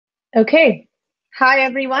Okay. Hi,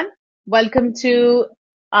 everyone. Welcome to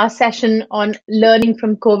our session on learning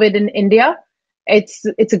from COVID in India. It's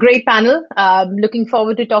a great panel. Looking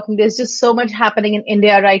forward to talking. There's just so much happening in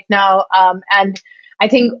India right now, and I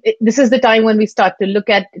think this is the time when we start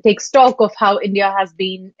to take stock of how India has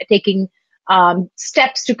been taking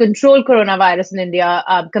steps to control coronavirus in India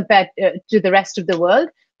compared to the rest of the world.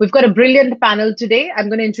 We've got a brilliant panel today. I'm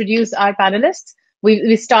going to introduce our panelists.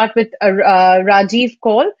 We start with Rajive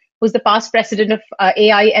Kaul, who's the past president of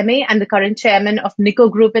AIMA and the current chairman of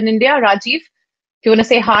Nicco Group in India. Rajiv, if you want to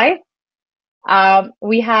say hi.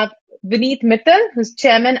 We have Vineet Mittal, who's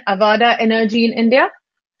chairman Avaada Energy in India.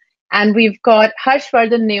 And we've got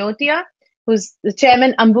Harshvardhan Neotia, who's the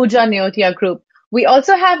chairman Ambuja Neotia Group. We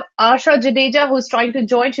also have Asha Jadeja, who's trying to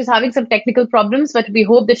join. She's having some technical problems, but we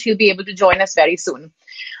hope that she'll be able to join us very soon.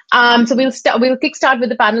 So we'll kickstart with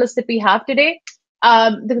the panelists that we have today.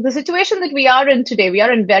 The situation that we are in today, we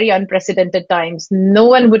are in very unprecedented times. No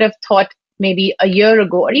one would have thought maybe a year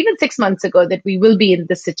ago or even 6 months ago that we will be in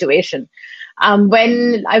this situation.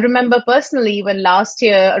 When I remember personally, when last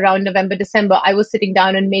year around November, December, I was sitting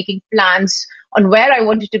down and making plans on where I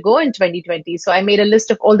wanted to go in 2020. So I made a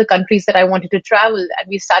list of all the countries that I wanted to travel, and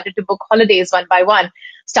we started to book holidays one by one,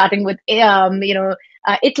 starting with,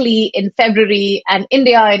 Italy in February and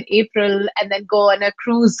India in April, and then go on a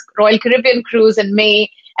cruise, Royal Caribbean cruise in May.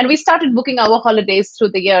 And we started booking our holidays through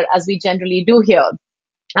the year as we generally do here.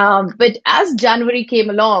 But as January came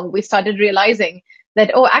along, we started realizing that,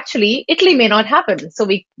 oh, actually, Italy may not happen. So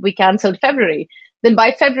we canceled February. Then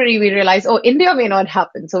by February, we realized, oh, India may not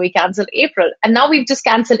happen. So we canceled April. And now we've just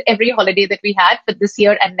canceled every holiday that we had for this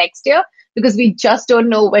year and next year because we just don't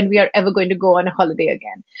know when we are ever going to go on a holiday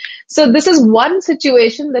again. So this is one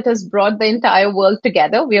situation that has brought the entire world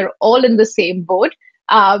together. We are all in the same boat.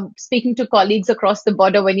 Speaking to colleagues across the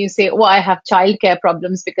border, when you say, oh, I have childcare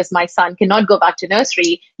problems because my son cannot go back to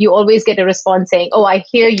nursery, you always get a response saying, oh, I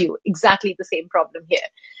hear you, exactly the same problem here.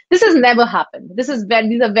 This has never happened. These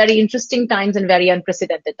are very interesting times and very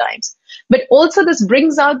unprecedented times. But also this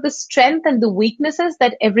brings out the strength and the weaknesses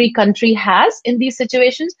that every country has in these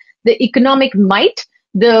situations, the economic might,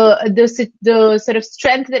 the sort of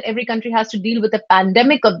strength that every country has to deal with a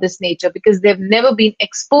pandemic of this nature because they've never been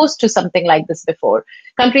exposed to something like this before.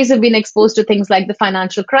 Countries have been exposed to things like the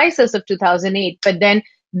financial crisis of 2008, but then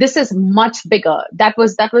this is much bigger. That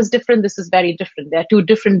was different. This is very different. There are two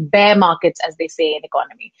different bear markets, as they say in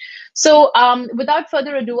economy. So without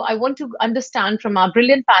further ado, I want to understand from our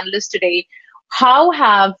brilliant panelists today, how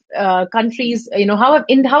have countries, how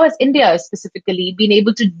has India specifically been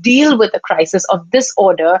able to deal with a crisis of this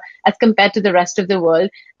order as compared to the rest of the world?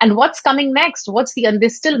 And what's coming next?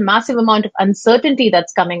 There's still massive amount of uncertainty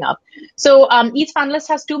that's coming up. So each panelist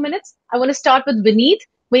has 2 minutes. I want to start with Vineet.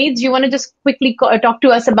 Vineet, do you want to just quickly talk to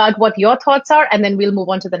us about what your thoughts are? And then we'll move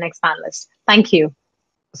on to the next panelist. Thank you.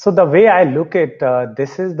 So the way I look at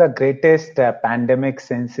this is the greatest pandemic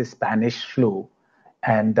since the Spanish flu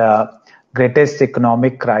and greatest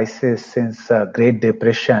economic crisis since Great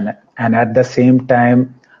Depression, and at the same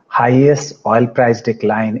time, highest oil price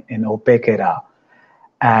decline in OPEC era.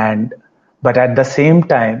 But at the same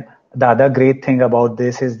time, the other great thing about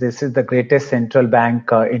this is the greatest central bank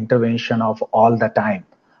intervention of all the time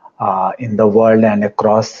in the world and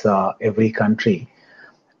across every country.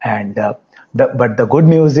 And but the good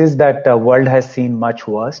news is that the world has seen much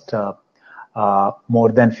worse. More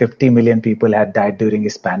than 50 million people had died during the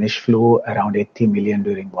Spanish flu, around 80 million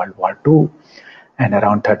during World War II, and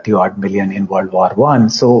around 30 odd million in World War I.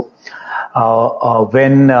 So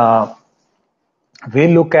when we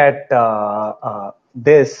look at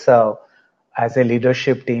this as a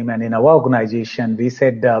leadership team and in our organization, we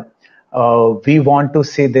said we want to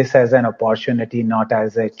see this as an opportunity, not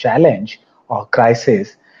as a challenge or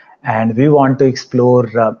crisis. And we want to explore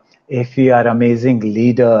if we are amazing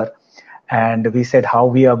leader. And we said how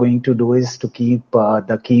we are going to do is to keep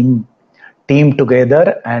the team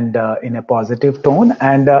together and in a positive tone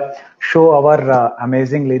and show our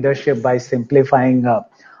amazing leadership by simplifying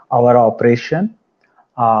our operation,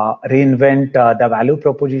 reinvent the value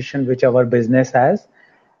proposition which our business has,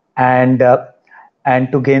 and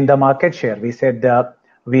to gain the market share. We said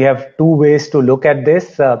we have two ways to look at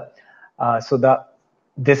this.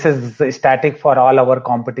 This is static for all our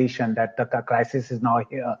competition, that the crisis is now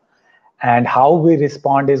here. And how we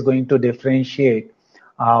respond is going to differentiate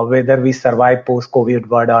whether we survive post-COVID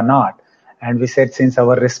world or not. And we said, since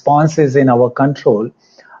our response is in our control,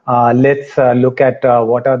 let's look at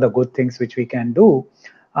what are the good things which we can do.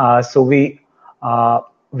 So we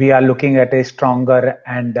are looking at a stronger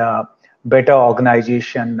and better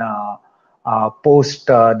organization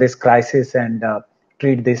post this crisis and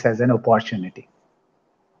treat this as an opportunity.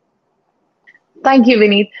 Thank you,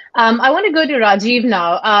 Vineet. I want to go to Rajiv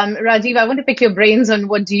now. Rajiv, I want to pick your brains on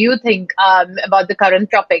what do you think about the current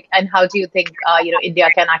topic, and how do you think India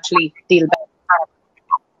can actually deal better?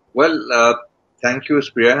 Well, thank you,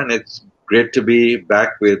 Spriha, and it's great to be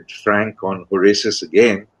back with Frank on Horasis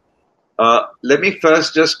again. Let me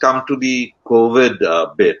first just come to the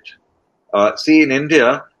COVID bit. See, in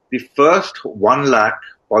India, the first 1 lakh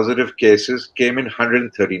positive cases came in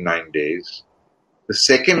 139 days. The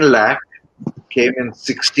second lakh came in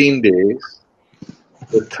 16 days.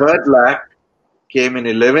 The third lakh came in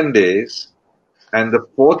 11 days. And the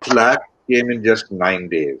fourth lakh came in just 9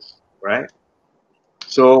 days, right?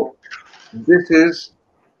 So this is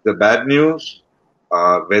the bad news.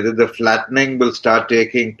 Whether the flattening will start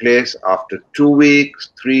taking place after 2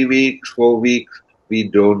 weeks, 3 weeks, 4 weeks, we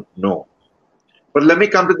don't know. But let me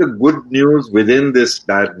come to the good news within this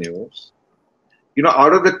bad news.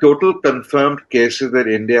 Out of the total confirmed cases that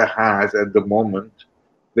India has at the moment,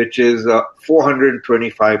 which is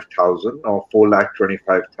 425,000 or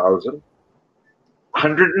 4,25,000,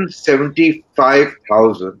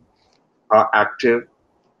 175,000 are active,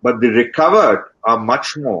 but the recovered are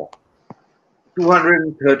much more.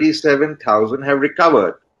 237,000 have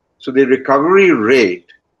recovered. So the recovery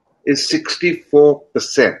rate is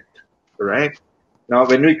 64%, right? Now,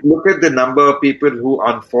 when we look at the number of people who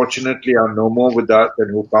unfortunately are no more with us and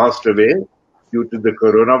who passed away due to the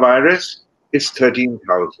coronavirus, it's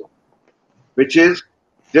 13,000, which is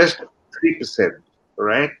just 3%,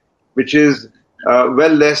 right? Which is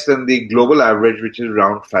well less than the global average, which is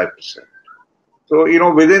around 5%. So,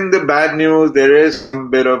 within the bad news, there is some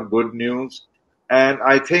bit of good news. And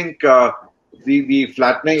I think the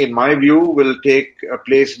flattening, in my view, will take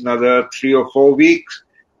place another 3 or 4 weeks.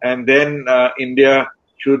 And then India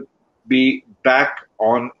should be back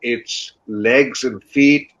on its legs and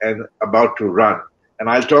feet and about to run. And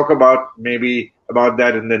I'll talk about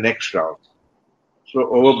that in the next round. So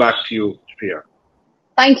over back to you, Spriha.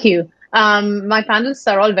 Thank you. My panelists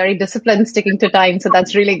are all very disciplined, sticking to time, so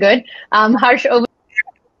that's really good. Harsh, over.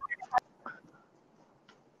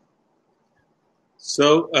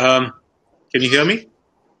 So, can you hear me?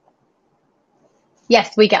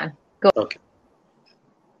 Yes, we can. Go. Okay.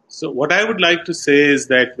 So what I would like to say is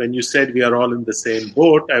that when you said we are all in the same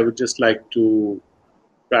boat, I would just like to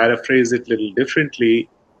paraphrase it a little differently.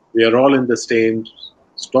 We are all in the same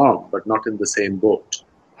storm, but not in the same boat.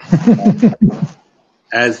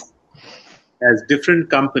 As different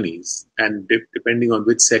companies, and depending on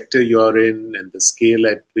which sector you are in and the scale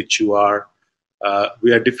at which you are,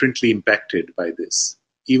 we are differently impacted by this.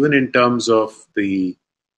 Even in terms of the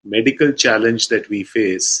medical challenge that we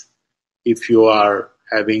face, if you are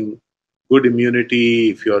having good immunity,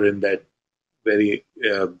 if you're in that very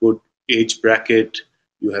good age bracket,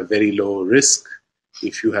 you have very low risk.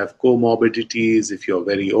 If you have comorbidities, if you're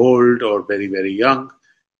very old or very, very young,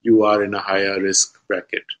 you are in a higher risk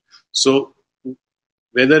bracket. So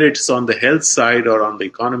whether it's on the health side or on the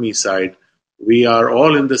economy side, we are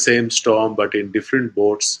all in the same storm, but in different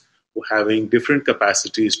boats, having different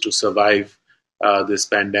capacities to survive this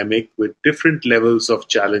pandemic with different levels of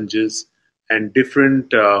challenges and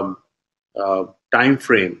different time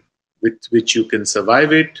frame with which you can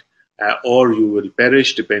survive it, or you will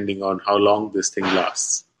perish depending on how long this thing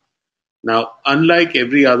lasts. Now, unlike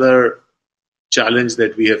every other challenge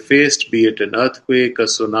that we have faced, be it an earthquake, a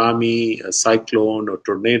tsunami, a cyclone, or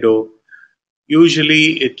tornado,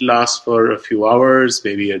 usually it lasts for a few hours,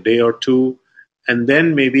 maybe a day or two, and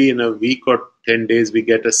then maybe in a week or 10 days we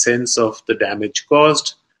get a sense of the damage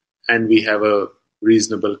caused, and we have a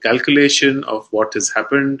reasonable calculation of what has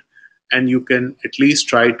happened, and you can at least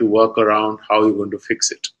try to work around how you're going to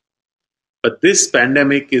fix it. But this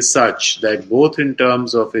pandemic is such that both in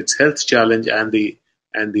terms of its health challenge and the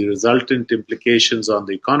resultant implications on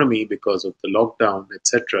the economy because of the lockdown,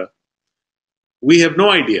 etc., we have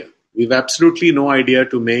no idea. We've absolutely no idea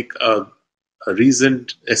to make a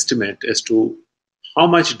reasoned estimate as to how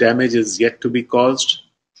much damage is yet to be caused.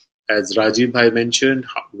 As Rajiv Bhai mentioned,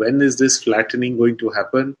 when is this flattening going to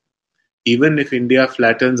happen? Even if India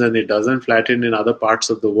flattens and it doesn't flatten in other parts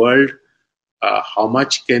of the world, how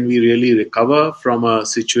much can we really recover from a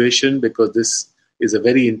situation? Because this is a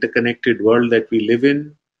very interconnected world that we live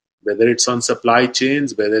in, whether it's on supply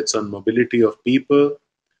chains, whether it's on mobility of people.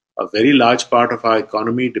 A very large part of our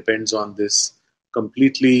economy depends on this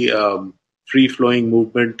completely free-flowing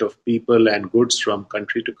movement of people and goods from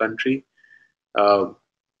country to country.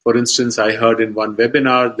 For instance, I heard in one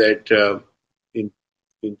webinar that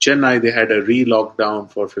in Chennai, they had a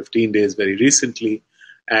re-lockdown for 15 days very recently,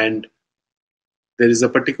 and there is a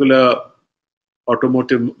particular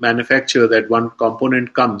automotive manufacturer that one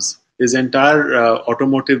component comes, his entire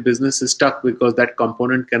automotive business is stuck because that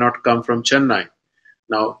component cannot come from Chennai.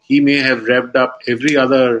 Now, he may have revved up every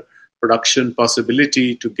other production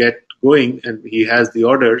possibility to get going, and he has the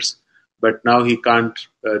orders, but now he can't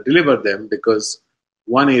deliver them because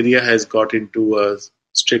one area has got into a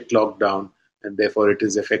strict lockdown, and therefore it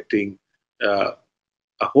is affecting a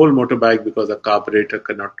whole motorbike because a carburetor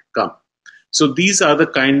cannot come. So these are the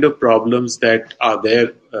kind of problems that are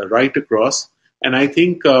there right across, and I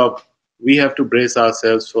think we have to brace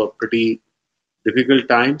ourselves for pretty difficult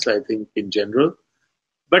times, I think, in general.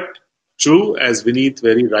 But true, as Vineet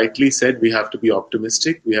very rightly said, we have to be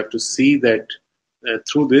optimistic. We have to see that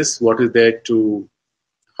through this, what is there to,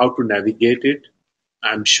 how to navigate it.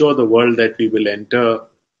 I'm sure the world that we will enter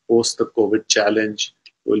post the COVID challenge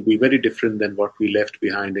will be very different than what we left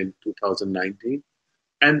behind in 2019.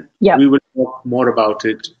 And we will talk more about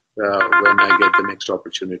it when I get the next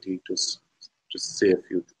opportunity to say a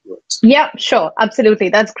few words. Yeah, sure. Absolutely.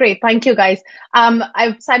 That's great. Thank you, guys.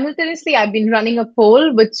 I've been running a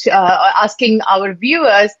poll which asking our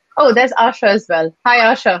viewers. Oh, there's Asha as well.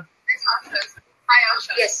 Hi, Asha.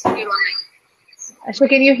 Yes, you're on. Asha,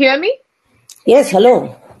 can you hear me? Yes,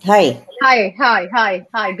 hello. Hi.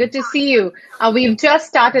 Hi. Good to see you. We've just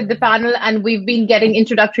started the panel and we've been getting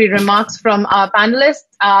introductory remarks from our panelists.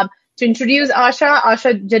 To introduce Asha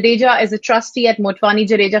Jadeja is a trustee at Motwani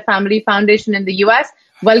Jadeja Family Foundation in the US.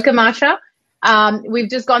 Welcome, Asha. We've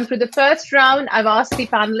just gone through the first round. I've asked the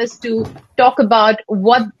panelists to talk about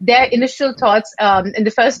what their initial thoughts in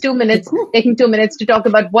the first 2 minutes, taking 2 minutes to talk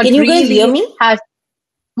about what Can you really guys hear me?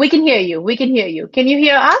 We can hear you. Can you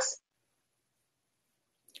hear us?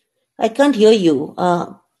 I can't hear you.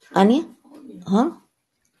 Anya? Huh?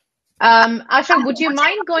 Asha, would you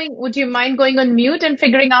mind going on mute and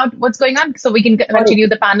figuring out what's going on so we can continue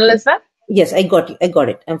the panel as well? Yes, I got it.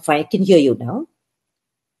 I'm fine. I can hear you now.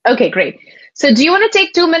 Okay, great. So do you want to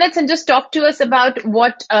take 2 minutes and just talk to us about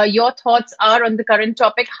what your thoughts are on the current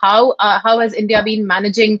topic? How has India been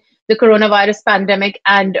managing the coronavirus pandemic,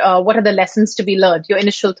 and what are the lessons to be learned? Your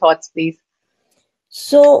initial thoughts, please.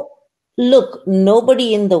 So, look,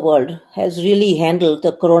 nobody in the world has really handled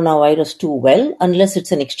the coronavirus too well, unless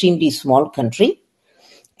it's an extremely small country,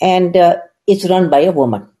 and it's run by a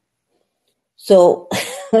woman. So,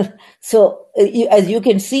 as you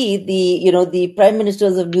can see, the prime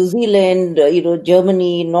ministers of New Zealand,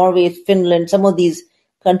 Germany, Norway, Finland, some of these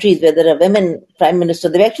countries where there are women prime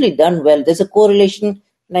ministers, they've actually done well. There's a correlation,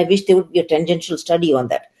 and I wish there would be a tangential study on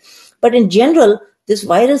that. But in general, this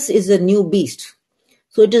virus is a new beast.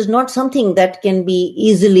 So it is not something that can be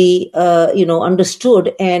easily,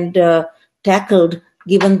 understood and tackled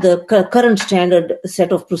given the current standard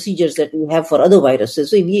set of procedures that we have for other viruses.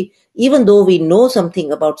 So even though we know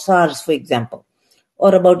something about SARS, for example,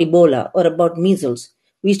 or about Ebola, or about measles,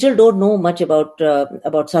 we still don't know much about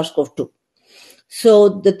SARS-CoV-2. So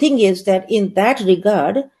the thing is that in that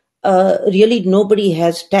regard, really nobody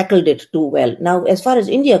has tackled it too well. Now, as far as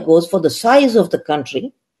India goes, for the size of the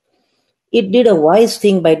country, it did a wise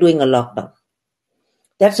thing by doing a lockdown.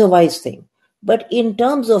 That's a wise thing. But in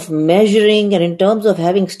terms of measuring and in terms of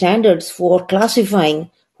having standards for classifying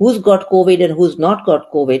who's got COVID and who's not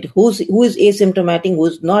got COVID, who is asymptomatic,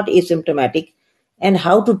 who's not asymptomatic, and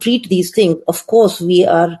how to treat these things, of course, we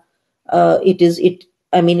are. It has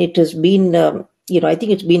been. I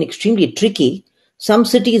think it's been extremely tricky. Some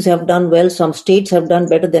cities have done well, some states have done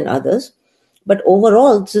better than others, but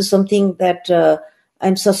overall, this is something that.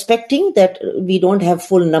 I'm suspecting that we don't have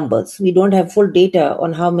full numbers. We don't have full data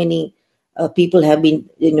on how many people have been,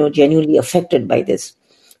 genuinely affected by this.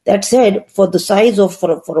 That said, for the size of for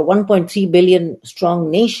a 1.3 billion strong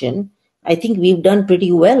nation, I think we've done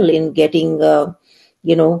pretty well in getting,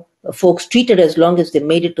 folks treated as long as they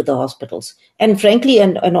made it to the hospitals. And frankly,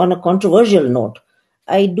 and on a controversial note,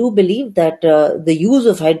 I do believe that the use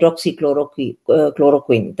of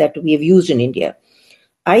hydroxychloroquine that we have used in India,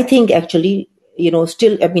 I think actually,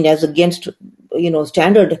 as against,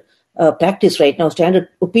 standard practice right now, standard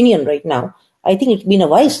opinion right now, I think it's been a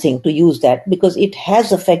wise thing to use that because it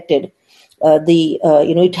has affected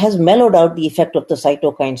it has mellowed out the effect of the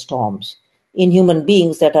cytokine storms in human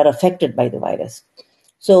beings that are affected by the virus.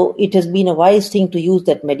 So it has been a wise thing to use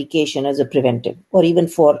that medication as a preventive or even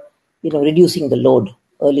for, reducing the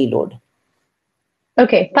early load.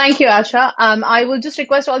 Okay, thank you, Asha. I will just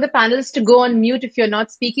request all the panelists to go on mute if you're not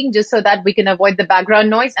speaking, just so that we can avoid the background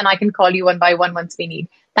noise, and I can call you one by one once we need.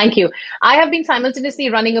 Thank you. I have been simultaneously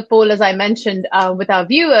running a poll, as I mentioned, with our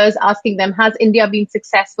viewers, asking them, has India been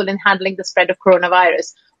successful in handling the spread of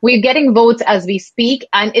coronavirus? We're getting votes as we speak,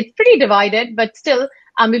 and it's pretty divided, but still,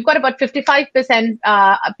 We've got about 55%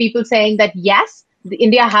 people saying that yes,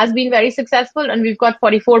 India has been very successful, and we've got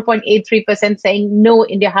 44.83% saying no,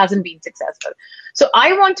 India hasn't been successful. So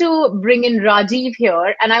I want to bring in Rajive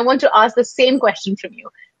here, and I want to ask the same question from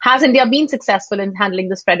you. Has India been successful in handling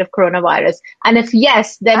the spread of coronavirus? And if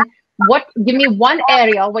yes, then give me one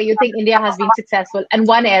area where you think India has been successful and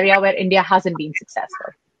one area where India hasn't been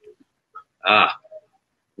successful.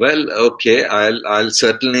 Well, okay, I'll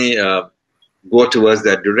certainly go towards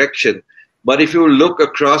that direction. But if you look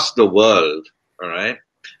across the world, all right,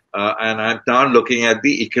 and I'm now looking at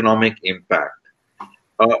the economic impact,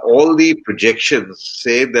 all the projections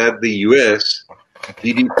say that the US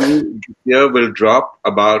GDP this year will drop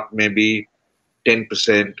about maybe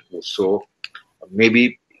 10% or so,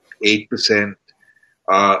 maybe 8%.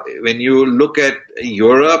 When you look at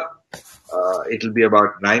Europe, it'll be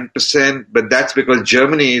about 9%, but that's because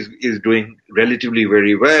Germany is doing relatively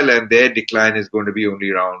very well, and their decline is going to be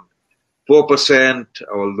only around 4%,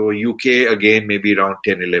 although UK again maybe around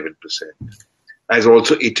 10-11%. As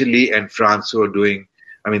also Italy and France who are doing,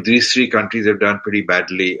 I mean, these three countries have done pretty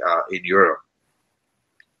badly in Europe.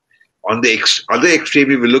 On the other extreme,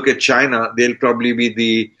 if we look at China, they'll probably be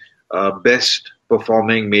the best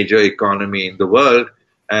performing major economy in the world,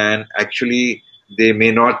 and actually they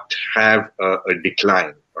may not have a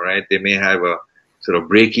decline, all right? They may have a sort of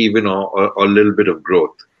break even or a little bit of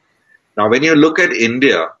growth. Now, when you look at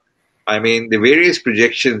India, I mean, the various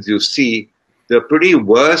projections you see, the pretty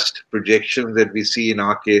worst projections that we see in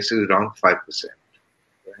our case is around 5%.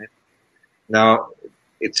 Right? Now,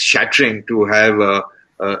 it's shattering to have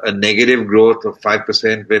a negative growth of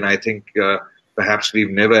 5% when I think perhaps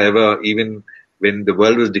we've never ever, even when the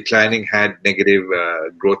world was declining, had negative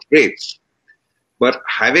growth rates. But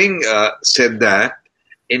having said that,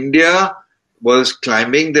 India was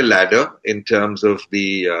climbing the ladder in terms of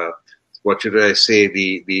the what should I say,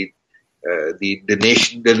 the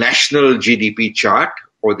national GDP chart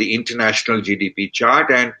or the international GDP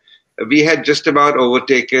chart, and we had just about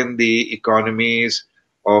overtaken the economies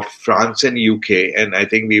of France and UK, and I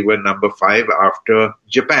think we were number 5 after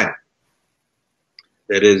Japan.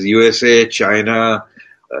 That is USA, China,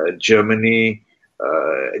 Germany,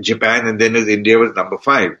 Japan, and then as India was number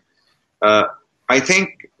 5. I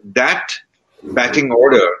think that batting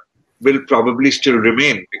order will probably still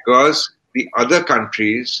remain because the other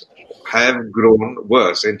countries have grown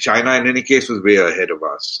worse, and China in any case was way ahead of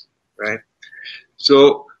us, right?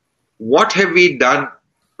 So what have we done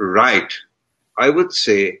right? I would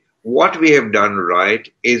say what we have done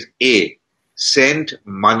right is A, send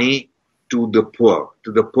money to the poor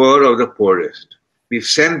of the poorest. We've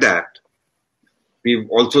sent that. We've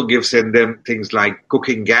also sent them things like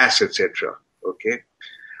cooking gas, etc. Okay,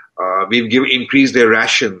 we've increased their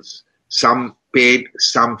rations. Some paid,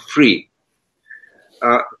 some free.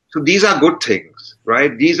 So these are good things,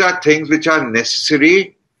 right? These are things which are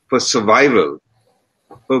necessary for survival.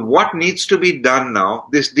 But what needs to be done now?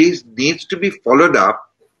 These needs to be followed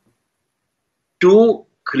up to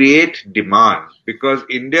create demand, because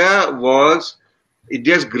India's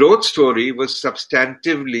growth story was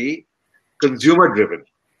substantively consumer driven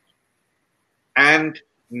and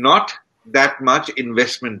not that much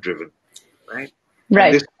investment driven, right?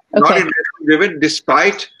 Right. Not investment driven,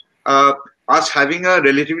 despite us having a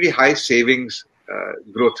relatively high savings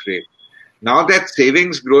growth rate. Now that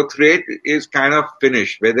savings growth rate is kind of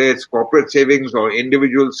finished, whether it's corporate savings or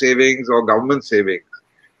individual savings or government savings,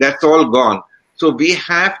 that's all gone. So we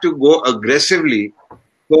have to go aggressively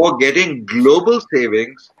for getting global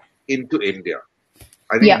savings into India.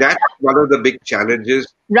 I think that's one of the big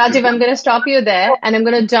challenges. Rajive, I'm going to stop you there and I'm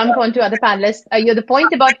going to jump on to other panelists. The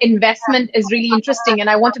point about investment is really interesting, and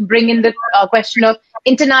I want to bring in the question of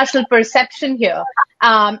international perception here.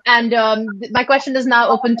 My question is now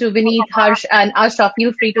open to Vineet, Harsh, and Asha.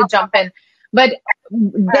 Feel free to jump in. But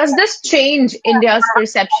does this change India's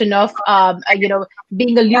perception of,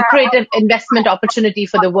 being a lucrative investment opportunity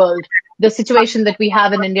for the world, the situation that we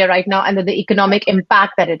have in India right now and the economic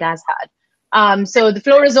impact that it has had? So the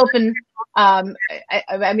floor is open. I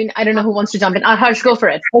don't know who wants to jump in. Harsh, go for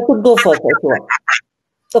it. I could go first if you want.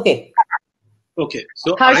 Okay. Okay.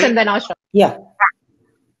 So Harsh and then Asha. Yeah.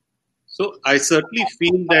 So I certainly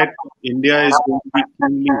feel that India is going to be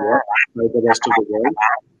keenly watched by the rest of the world.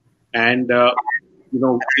 And,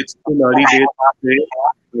 it's still early days to say,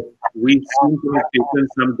 but we seem to have taken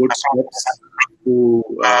some good steps to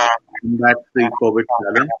combat the COVID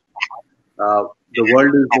challenge. The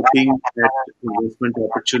world is looking at investment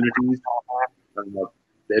opportunities.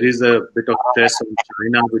 There is a bit of stress on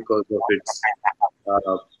China because of its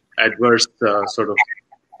adverse sort of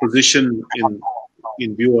position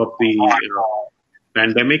in view of the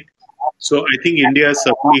pandemic. So I think India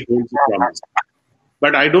certainly holds a promise.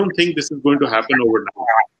 But I don't think this is going to happen overnight.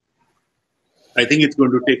 I think it's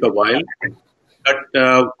going to take a while.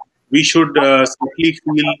 But we should certainly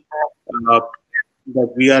feel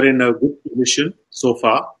that we are in a good position so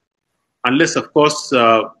far. Unless, of course,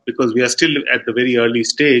 because we are still at the very early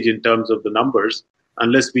stage in terms of the numbers,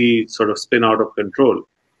 unless we sort of spin out of control.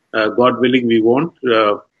 God willing, we won't.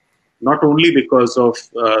 Not only because of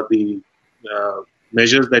the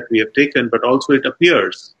measures that we have taken, but also it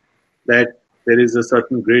appears that there is a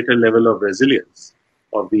certain greater level of resilience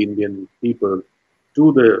of the Indian people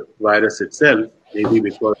to the virus itself, maybe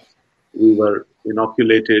because we were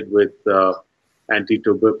inoculated with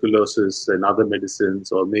anti-tuberculosis and other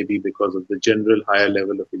medicines, or maybe because of the general higher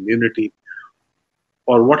level of immunity,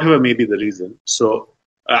 or whatever may be the reason. So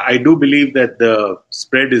I do believe that the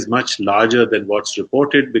spread is much larger than what's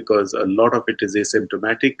reported, because a lot of it is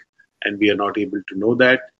asymptomatic and we are not able to know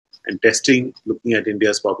that. And testing, looking at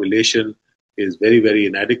India's population, is very, very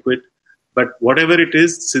inadequate. But whatever it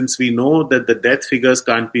is, since we know that the death figures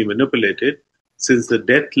can't be manipulated, since the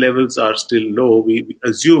death levels are still low, we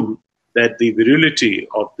assume that the virility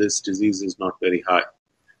of this disease is not very high.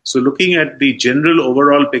 So looking at the general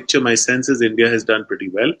overall picture, my sense is India has done pretty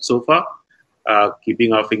well so far,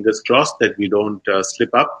 keeping our fingers crossed that we don't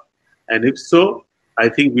slip up. And if so, I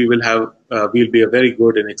think we'll be a very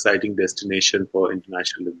good and exciting destination for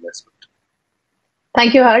international investment.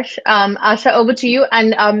 Thank you, Harsh. Asha, over to you.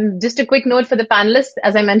 And just a quick note for the panelists.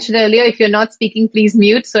 As I mentioned earlier, if you're not speaking, please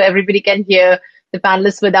mute so everybody can hear the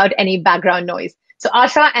panelists without any background noise. So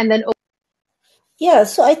Asha, and then... Yeah,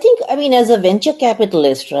 so I think, as a venture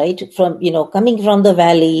capitalist, right, from, coming from the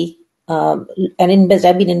Valley, and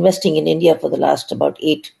I've been investing in India for the last about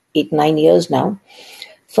 9 years now.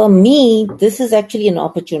 For me, this is actually an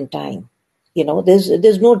opportune time.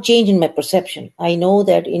 There's no change in my perception. I know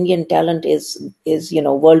that Indian talent is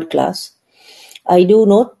world class. I do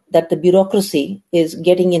note that the bureaucracy is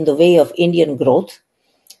getting in the way of Indian growth,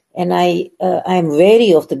 and I'm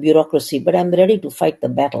wary of the bureaucracy, but I'm ready to fight the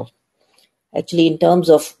battle. Actually, in terms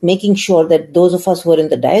of making sure that those of us who are in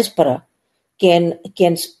the diaspora can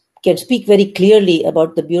speak very clearly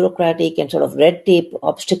about the bureaucratic and sort of red tape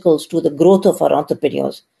obstacles to the growth of our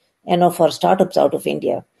entrepreneurs and of our startups out of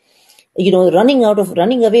India. Running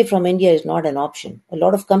away from India is not an option. A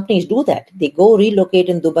lot of companies do that. They go relocate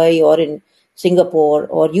in Dubai or in Singapore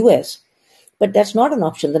or US. But that's not an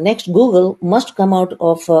option. The next Google must come out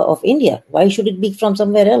of India. Why should it be from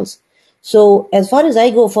somewhere else? So as far as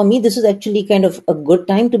I go, for me, this is actually kind of a good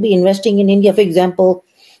time to be investing in India. For example,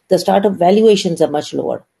 the startup valuations are much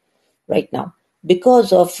lower right now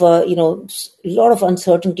because of, a lot of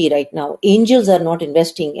uncertainty right now. Angels are not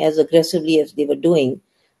investing as aggressively as they were doing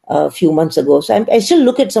a few months ago. So I still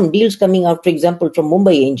look at some deals coming out, for example, from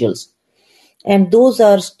Mumbai Angels. And those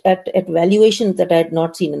are at valuations that I had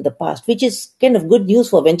not seen in the past, which is kind of good news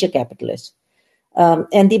for venture capitalists.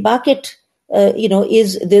 And the market,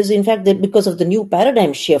 there's in fact that because of the new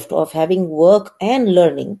paradigm shift of having work and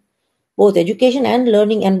learning, both education and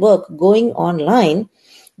learning and work going online,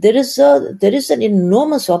 there is an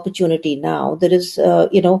enormous opportunity now. There is,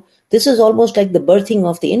 this is almost like the birthing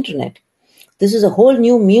of the internet. This is a whole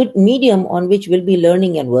new medium on which we'll be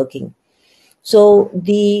learning and working. So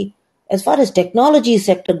as far as technology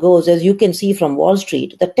sector goes, as you can see from Wall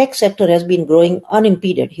Street, the tech sector has been growing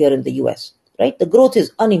unimpeded here in the US, right? The growth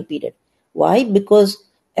is unimpeded. Why? Because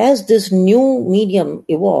as this new medium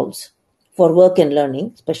evolves for work and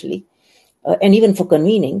learning, especially, and even for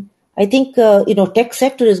convening, I think, tech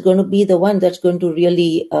sector is going to be the one that's going to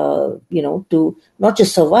really, to not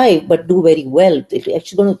just survive, but do very well. It's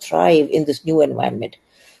actually going to thrive in this new environment.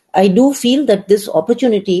 I do feel that this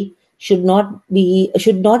opportunity should not be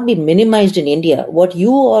minimized in India. What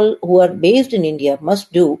you all who are based in India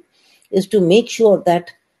must do is to make sure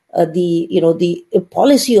that the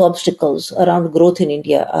policy obstacles around growth in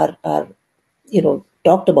India are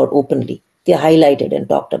talked about openly. They're highlighted and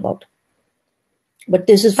talked about. But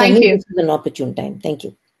this is, for me, this is an opportune time. Thank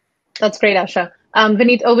you. That's great, Asha.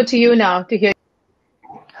 Vineet, over to you now to hear.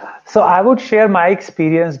 So I would share my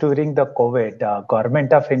experience during the COVID.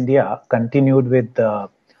 Government of India continued with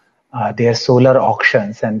their solar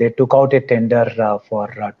auctions, and they took out a tender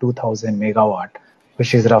for 2,000 megawatt,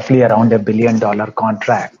 which is roughly around $1 billion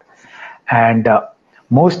contract. And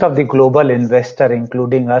most of the global investor,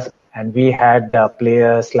 including us, and we had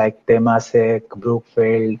players like Temasek,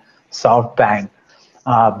 Brookfield, SoftBank,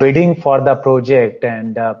 bidding for the project.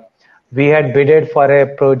 And we had bidded for a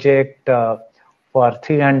project for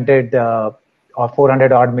 300 or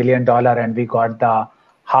 400 odd $1 million, and we got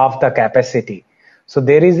half the capacity. So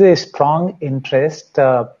there is a strong interest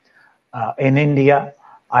in India.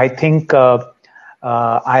 I think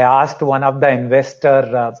I asked one of the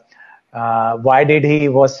investor why did he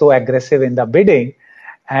was so aggressive in the bidding,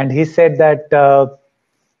 and he said that.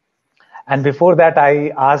 And before that,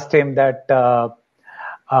 I asked him that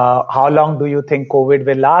how long do you think COVID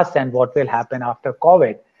will last and what will happen after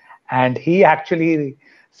COVID? And he actually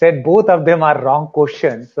said both of them are wrong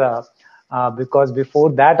questions because before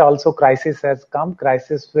that also crisis has come.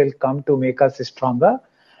 Crisis will come to make us stronger.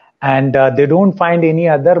 And they don't find any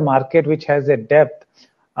other market which has a depth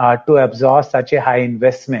to absorb such a high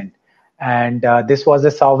investment. And this was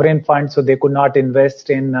a sovereign fund, so they could not invest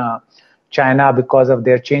in China because of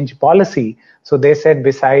their change policy. So they said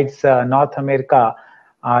besides North America,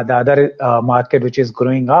 the other market which is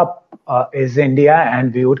growing up is India,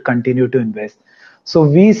 and we would continue to invest. So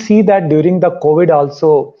we see that during the COVID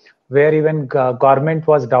also, where even government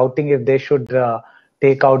was doubting if they should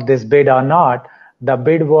take out this bid or not, the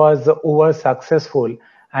bid was over successful.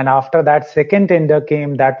 And after that second tender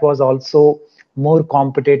came, that was also more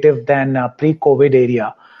competitive than pre-COVID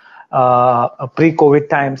area, pre-COVID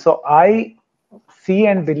time. So I see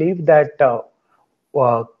and believe that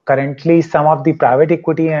currently some of the private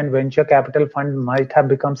equity and venture capital fund might have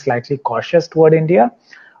become slightly cautious toward India,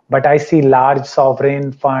 but I see large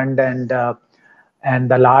sovereign fund and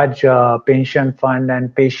the large pension fund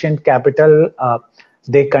and patient capital,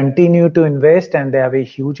 they continue to invest and they have a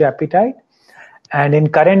huge appetite. And in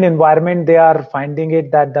current environment, they are finding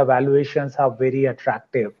it that the valuations are very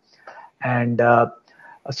attractive. And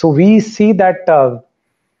so we see that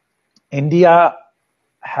India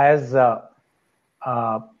has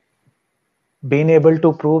been able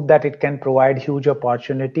to prove that it can provide huge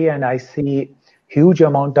opportunity, and I see huge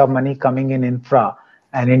amount of money coming in infra.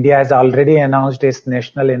 And India has already announced its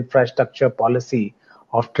national infrastructure policy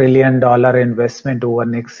of $1 trillion investment over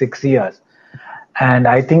next 6 years. And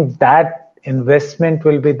I think that investment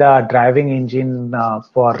will be the driving engine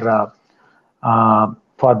for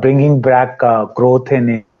bringing back growth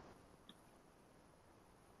in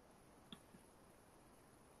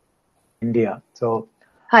India. So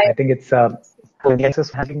I think it's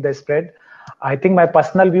handling the spread. I think my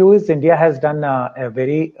personal view is India has done a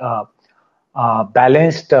very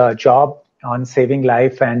balanced job on saving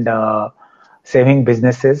life and saving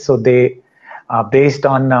businesses. So they, based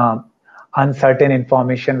on uncertain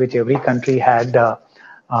information which every country had,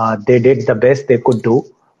 they did the best they could do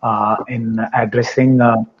in addressing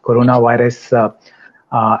coronavirus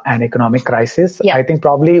and economic crisis. Yeah. I think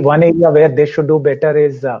probably one area where they should do better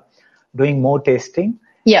is doing more testing.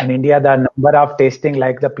 Yeah. In India, the number of testing,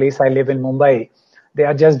 like the place I live in, Mumbai, they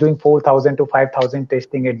are just doing 4,000 to 5,000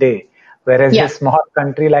 testing a day. Whereas a small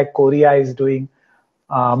country like Korea is doing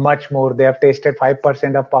much more. They have tested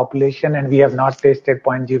 5% of population and we have not tested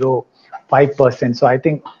 0.05%. So I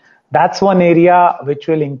think that's one area which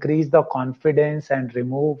will increase the confidence and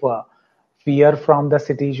remove fear from the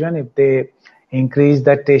citizen if they increase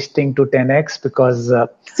the testing to 10x because...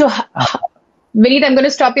 Vineet, I'm going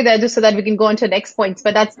to stop you there just so that we can go on to the next points,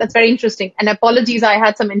 but that's very interesting. And apologies, I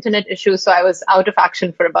had some internet issues, so I was out of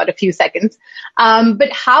action for about a few seconds.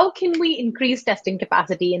 But how can we increase testing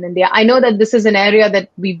capacity in India? I know that this is an area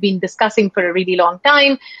that we've been discussing for a really long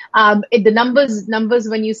time. The numbers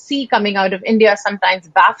when you see coming out of India sometimes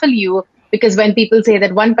baffle you, because when people say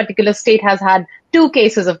that one particular state has had 2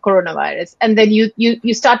 cases of coronavirus, and then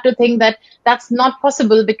you start to think that that's not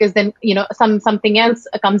possible because then, something else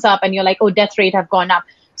comes up and you're like, oh, death rate have gone up.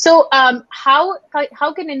 So how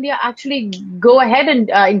can India actually go ahead and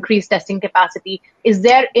increase testing capacity? Is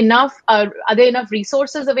there enough, are there enough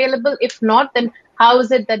resources available? If not, then how is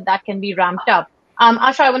it that can be ramped up?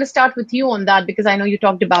 Asha, I want to start with you on that because I know you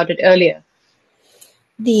talked about it earlier.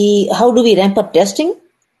 How do we ramp up testing?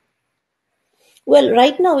 Well,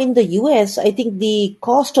 right now in the US, I think the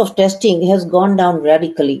cost of testing has gone down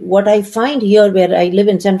radically. What I find here where I live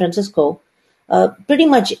in San Francisco, pretty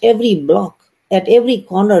much every block, at every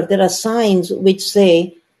corner, there are signs which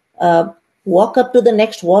say, walk up to the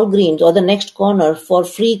next Walgreens or the next corner for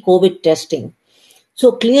free COVID testing.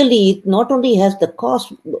 So clearly, not only has the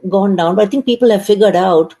cost gone down, but I think people have figured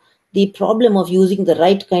out the problem of using the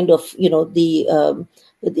right kind of,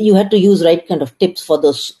 you had to use right kind of tips for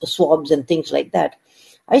those swabs and things like that.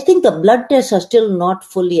 I think the blood tests are still not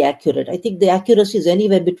fully accurate. I think the accuracy is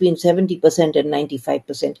anywhere between 70% and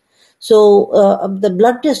 95%. So the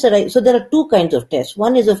blood tests so there are 2 kinds of tests.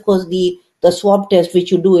 One is, of course, the swab test,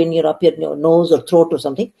 which you do up your nose or throat or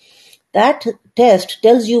something. That test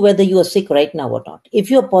tells you whether you are sick right now or not, if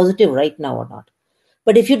you're positive right now or not.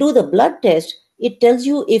 But if you do the blood test, it tells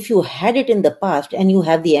you if you had it in the past and you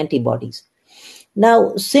have the antibodies.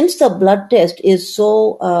 Now, since the blood test is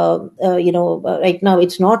so, right now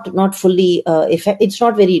it's not fully, it's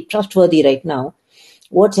not very trustworthy right now.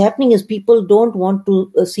 What's happening is people don't want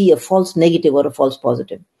to see a false negative or a false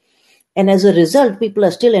positive. And as a result, people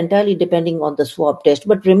are still entirely depending on the swab test.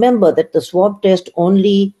 But remember that the swab test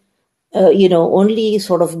only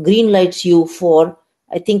sort of green lights you for,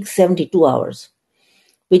 I think, 72 hours.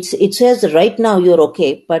 Which it says right now you're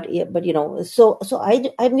okay, but frankly,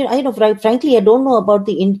 I don't know about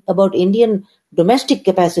about Indian domestic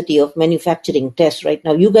capacity of manufacturing tests right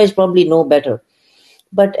now. You guys probably know better.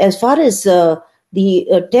 But as far as the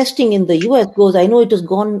testing in the US goes, I know it has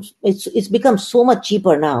gone. It's become so much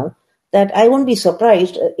cheaper now that I won't be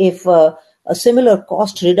surprised if a similar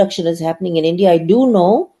cost reduction is happening in India. I do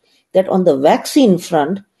know that on the vaccine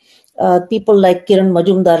front, people like Kiran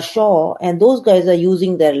Majumdar-Shaw and those guys are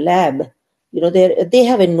using their lab. They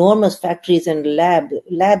have enormous factories and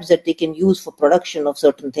labs that they can use for production of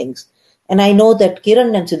certain things. And I know that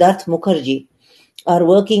Kiran and Siddharth Mukherjee are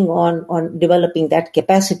working on developing that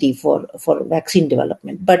capacity for vaccine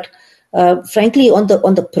development. But frankly, on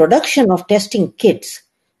the production of testing kits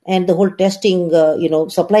and the whole testing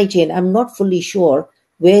supply chain, I'm not fully sure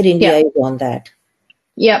where India is on that.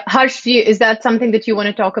 Yeah, Harsh, is that something that you want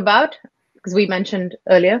to talk about? Because we mentioned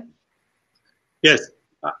earlier. Yes,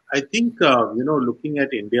 I think looking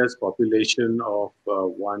at India's population of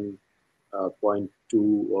 1.2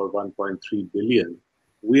 or 1.3 billion,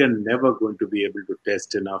 we are never going to be able to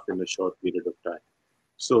test enough in a short period of time.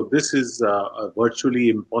 So this is virtually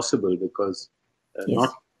impossible because not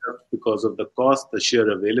just because of the cost, the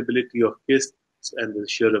sheer availability of kits, and the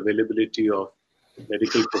sheer availability of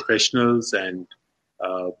medical professionals and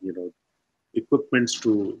equipments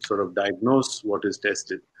to sort of diagnose what is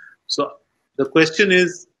tested. So the question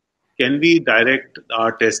is, can we direct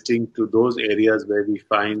our testing to those areas where we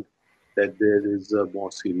find that there is a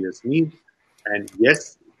more serious need? And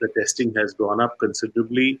yes, the testing has gone up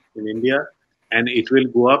considerably in India, and it will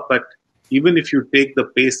go up. But even if you take the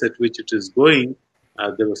pace at which it is going,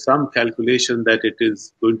 there was some calculation that it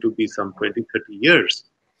is going to be some 20, 30 years.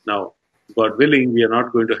 Now, God willing, we are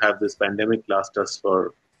not going to have this pandemic last us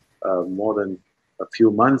for more than a few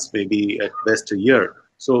months, maybe at best a year.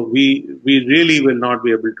 So we really will not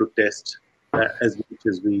be able to test as much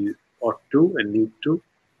as we ought to and need to.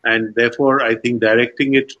 And therefore, I think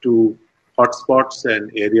directing it to hotspots and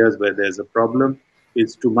areas where there's a problem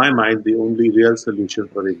is, to my mind, the only real solution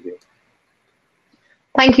for India.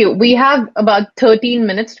 Thank you. We have about 13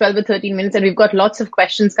 minutes, 12 or 13 minutes, and we've got lots of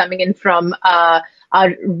questions coming in from our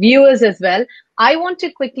viewers as well. I want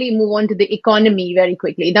to quickly move on to the economy very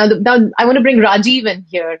quickly. Now I want to bring Rajive in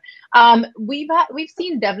here. We've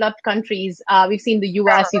seen developed countries, we've seen the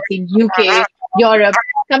US, we've seen UK, Europe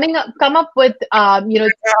come up with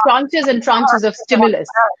tranches and tranches of stimulus.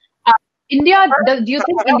 India, do you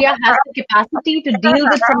think India has the capacity to deal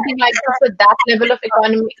with something like this with that level of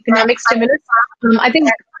economic stimulus?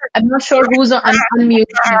 I'm not sure who's on mute.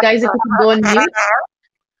 You guys, if you could go on mute.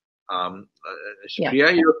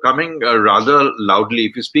 Spriha, you're coming rather loudly.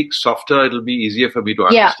 If you speak softer, it'll be easier for me to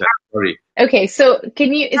understand. Sorry. Okay, so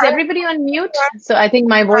is everybody on mute? So I think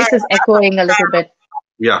my voice is echoing a little bit.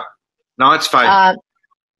 Yeah, now it's fine.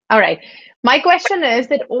 All right. My question is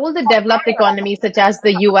that all the developed economies such as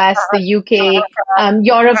the US, the UK,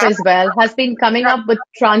 Europe as well, has been coming up with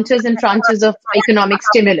tranches and tranches of economic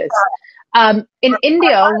stimulus. In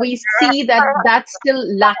India, we see that that's still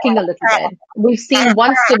lacking a little bit. We've seen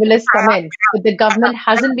one stimulus come in, but the government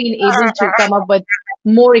hasn't been able to come up with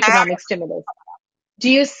more economic stimulus. Do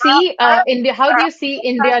you see India? How do you see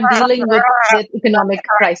India dealing with the economic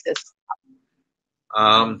crisis?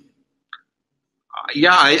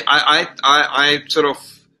 Yeah, I sort of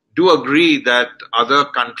do agree that other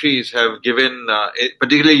countries have given,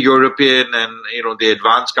 particularly European and the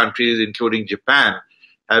advanced countries, including Japan,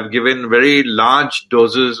 have given very large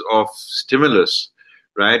doses of stimulus,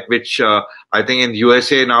 right? Which I think in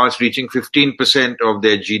USA now it's reaching 15% of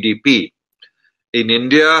their GDP. In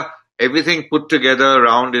India, everything put together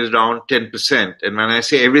is around 10%. And when I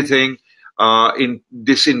say everything,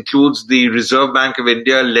 this includes the Reserve Bank of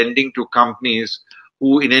India lending to companies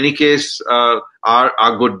who, in any case,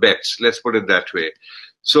 are good bets. Let's put it that way.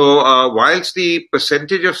 So, whilst the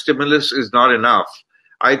percentage of stimulus is not enough,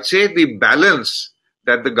 I'd say the balance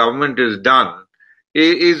that the government has done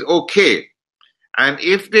is okay. And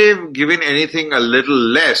if they've given anything a little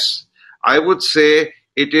less, I would say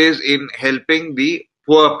it is in helping the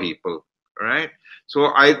poor people, right?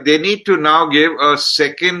 So they need to now give a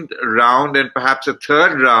second round and perhaps a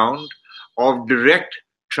third round of direct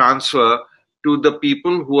transfer to the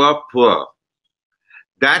people who are poor.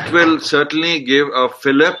 that will certainly give a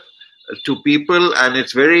fillip to people, and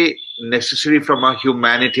it's very necessary from a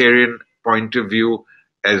humanitarian point of view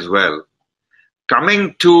as well.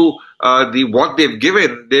 Coming to what they've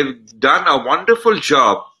given, they've done a wonderful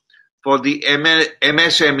job for the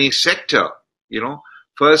MSME sector.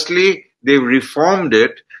 Firstly, they've reformed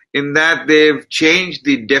it in that they've changed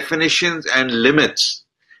the definitions and limits.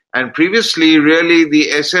 And previously, really, the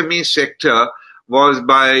SME sector was,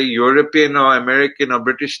 by European or American or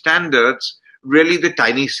British standards, really the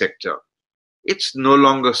tiny sector. It's no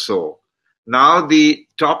longer so. Now the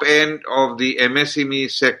top end of the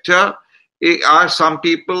MSME sector are some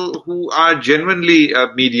people who are genuinely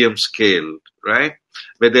medium scale, right?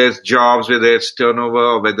 Whether it's jobs, whether it's turnover,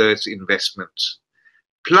 or whether it's investments.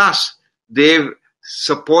 Plus, they've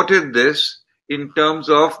supported this in terms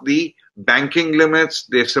of the banking limits.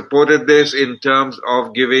 They've supported this in terms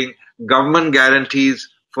of giving government guarantees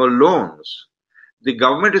for loans. The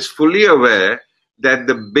government is fully aware that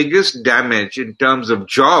the biggest damage in terms of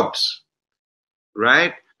jobs,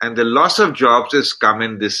 right, and the loss of jobs has come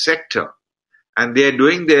in this sector. And they're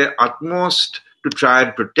doing their utmost to try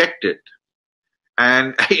and protect it.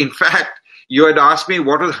 And in fact, you had asked me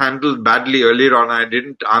what was handled badly earlier on. I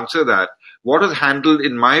didn't answer that. What was handled,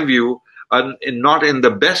 in my view, not in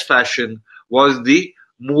the best fashion, was the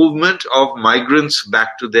movement of migrants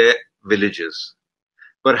back to their villages.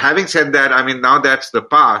 But having said that, I mean, now that's the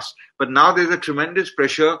past. But now there's a tremendous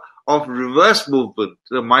pressure of reverse movement.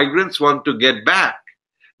 The migrants want to get back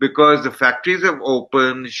because the factories have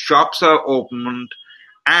opened, shops are opened,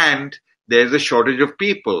 and there's a shortage of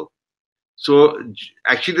people. So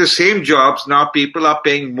actually the same jobs, now people are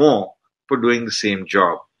paying more for doing the same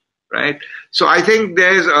job, right? So I think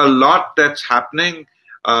there's a lot that's happening.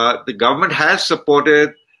 The government has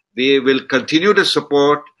supported, they will continue to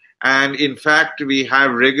support, and in fact, we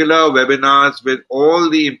have regular webinars with all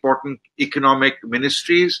the important economic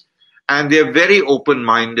ministries, and they're very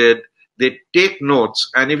open-minded. They take notes.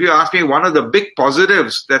 And if you ask me, one of the big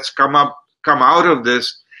positives that's come out of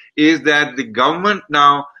this is that the government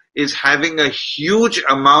now is having a huge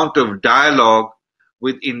amount of dialogue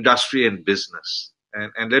with industry and business.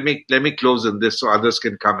 And let me close on this so others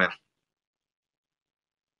can come in.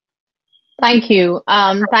 Thank you.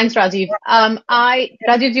 Thanks, Rajiv.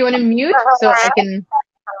 Rajiv, do you want to mute so I can?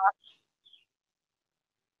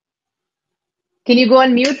 Can you go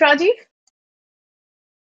on mute, Rajiv?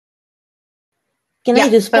 Can I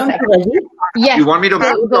respond to Rajiv? Yes. You want me to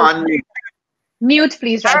mute or unmute? Mute,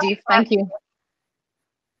 please, Rajiv. Thank you.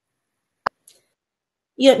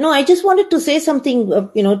 Yeah, no, I just wanted to say something,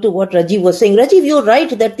 to what Rajiv was saying. Rajiv, you're right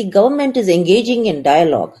that the government is engaging in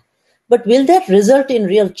dialogue, but will that result in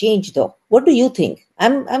real change, though? What do you think?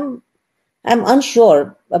 I'm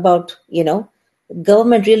unsure about,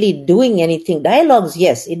 government really doing anything. Dialogues,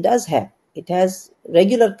 yes, it does have. It has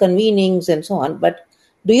regular convenings and so on. But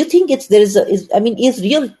do you think is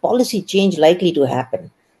real policy change likely to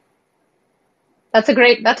happen? That's a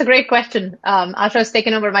great question. Asha has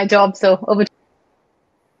taken over my job, so over to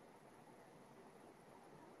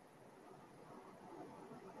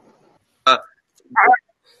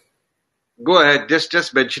Go ahead.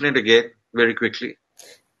 Just mention it again very quickly.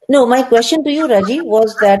 No, my question to you, Rajiv,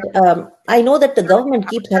 was that I know that the government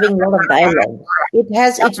keeps having a lot of dialogue.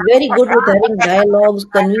 It's very good with having dialogues,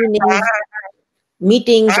 convenings,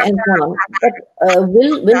 meetings, and so on. But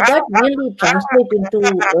will that really translate into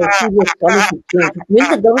serious policy change? Will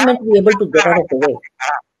the government be able to get out of the way?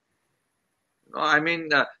 No, I mean,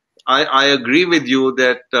 I agree with you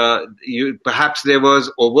that perhaps there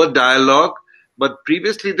was over dialogue, but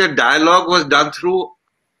previously the dialogue was done through.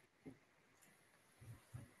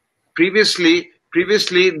 Previously,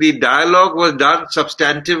 the dialogue was done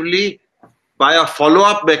substantively by a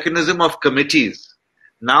follow-up mechanism of committees.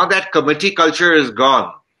 Now that committee culture is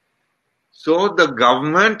gone. So the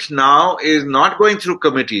government now is not going through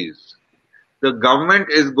committees. The government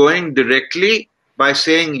is going directly by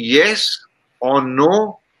saying yes or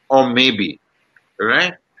no or maybe,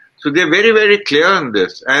 right? So they're very, very clear on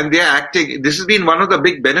this, and they're acting. This has been one of the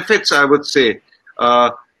big benefits, I would say,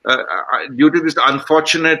 due to this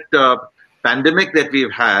unfortunate pandemic that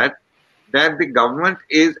we've had, that the government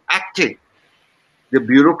is acting. The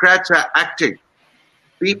bureaucrats are acting.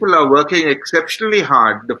 People are working exceptionally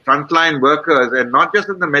hard, the frontline workers, and not just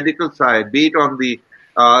on the medical side, be it on the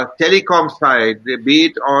telecom side, be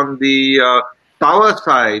it on the power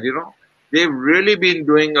side, they've really been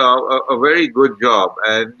doing a very good job.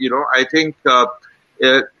 And, I think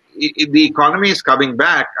the economy is coming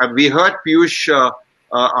back. And we heard Piyush,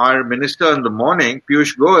 our minister in the morning,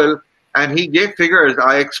 Piyush Goyal, and he gave figures.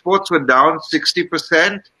 Our exports were down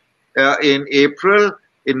 60% in April,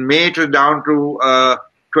 In May, it was down to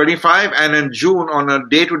 25, and in June, on a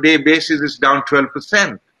day-to-day basis, it's down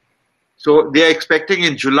 12%. So they are expecting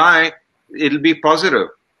in July it'll be positive.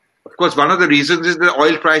 Of course, one of the reasons is the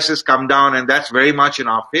oil prices come down, and that's very much in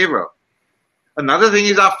our favor. Another thing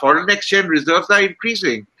is our foreign exchange reserves are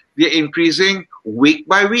increasing. They are increasing week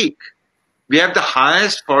by week. We have the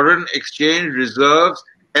highest foreign exchange reserves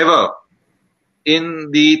ever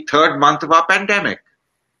in the third month of our pandemic.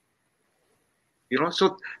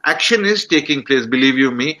 So action is taking place, believe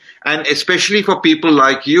you me, and especially for people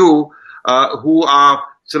like you who are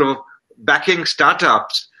sort of backing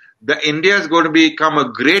startups. India is going to become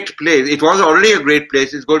a great place. It was already a great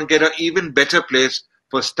place. It's going to get an even better place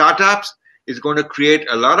for startups. It's going to create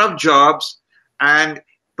a lot of jobs, and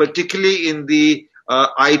particularly in the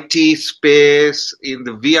IT space, in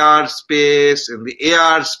the VR space, in the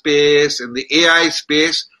AR space, in the AI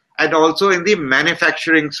space, and also in the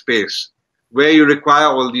manufacturing space, where you require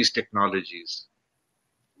all these technologies.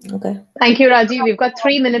 Okay. Thank you, Rajiv. We've got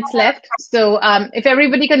 3 minutes left. So if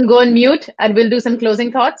everybody can go on mute, and we'll do some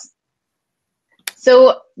closing thoughts.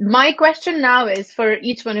 So my question now is for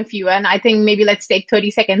each one of you, and I think maybe let's take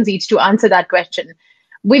 30 seconds each to answer that question.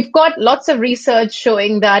 We've got lots of research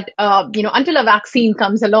showing that, until a vaccine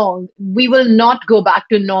comes along, we will not go back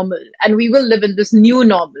to normal, and we will live in this new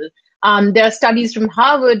normal. There are studies from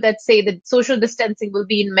Harvard that say that social distancing will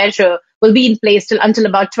be in place until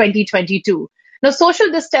about 2022. Now,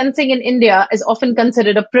 social distancing in India is often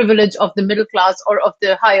considered a privilege of the middle class or of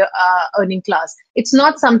the higher earning class. It's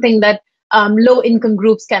not something that low income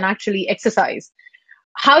groups can actually exercise.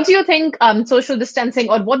 How do you think social distancing,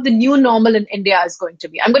 or what the new normal in India is going to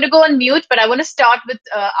be? I'm going to go on mute, but I want to start with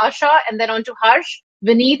Asha, and then on to Harsh,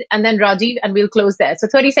 Vineet, and then Rajiv, and we'll close there. So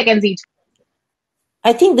 30 seconds each.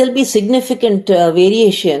 I think there'll be significant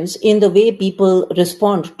variations in the way people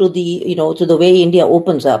respond to the way India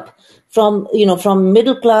opens up. From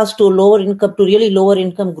middle class to lower income to really lower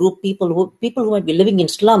income group people who might be living in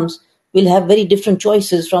slums will have very different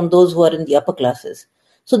choices from those who are in the upper classes.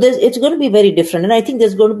 So it's going to be very different. And I think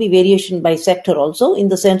there's going to be variation by sector also, in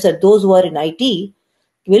the sense that those who are in IT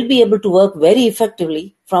will be able to work very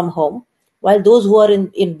effectively from home, while those who are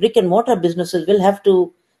in brick and mortar businesses will have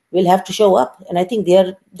to show up. And I think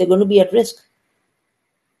they're going to be at risk.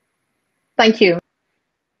 Thank you.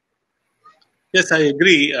 Yes, I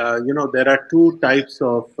agree. There are two types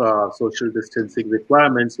of social distancing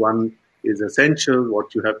requirements. One is essential,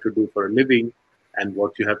 what you have to do for a living, and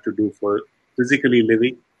what you have to do for physically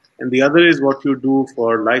living. And the other is what you do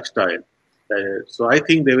for lifestyle. So I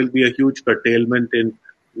think there will be a huge curtailment in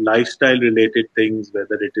lifestyle-related things,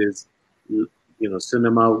 whether it is,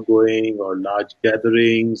 cinema going, or large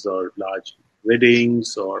gatherings, or large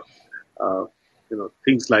weddings, or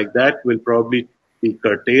things like that will probably be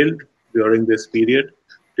curtailed during this period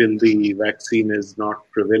till the vaccine is not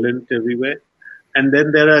prevalent everywhere. And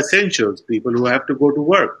then there are essentials, people who have to go to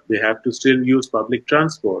work. They have to still use public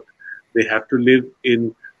transport. They have to live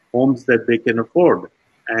in homes that they can afford,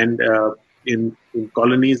 and in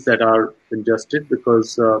colonies that are congested,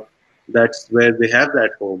 because that's where they have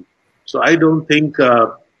that home. So I don't think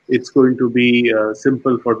it's going to be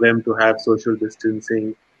simple for them to have social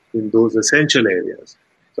distancing in those essential areas.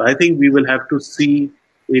 So I think we will have to see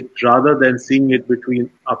it, rather than seeing it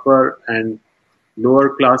between upper and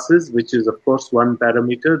lower classes, which is of course one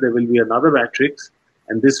parameter. There will be another matrix,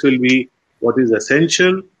 and this will be what is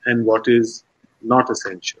essential and what is not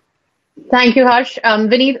essential. Thank you, Harsh.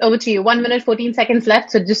 Vineet, over to you. 1 minute, 14 seconds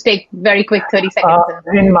left. So just take very quick 30 seconds.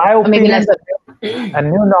 In my opinion, maybe a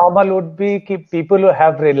new normal would be people who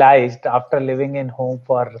have realized after living in home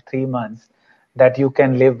for 3 months that you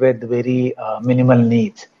can live with very minimal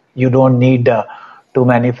needs. You don't need too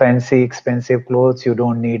many fancy, expensive clothes. You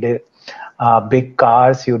don't need big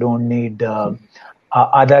cars. You don't need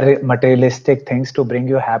other materialistic things to bring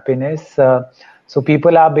you happiness. So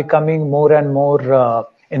people are becoming more and more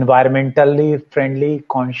environmentally friendly,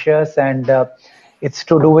 conscious, and it's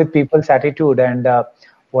to do with people's attitude. And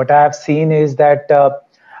what I have seen is that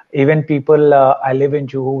even people, I live in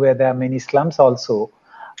Juhu where there are many slums also,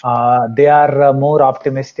 they are more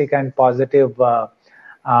optimistic and positive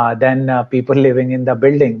than people living in the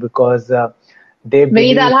building, because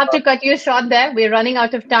Vineet, I'll have to cut you short there. We're running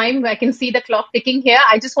out of time. I can see the clock ticking here.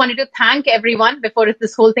 I just wanted to thank everyone before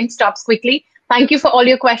this whole thing stops quickly. Thank you for all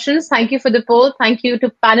your questions. Thank you for the poll. Thank you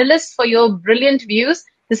to panelists for your brilliant views.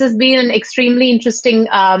 This has been an extremely interesting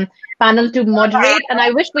panel to moderate, and I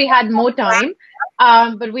wish we had more time.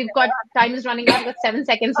 But we've got, time is running out. We've got 7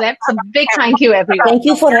 seconds left. So big thank you, everyone. Thank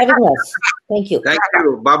you for having us. Thank you. Thank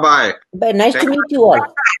you. Bye-bye. Nice to meet you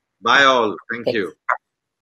all. Bye all. Thank you.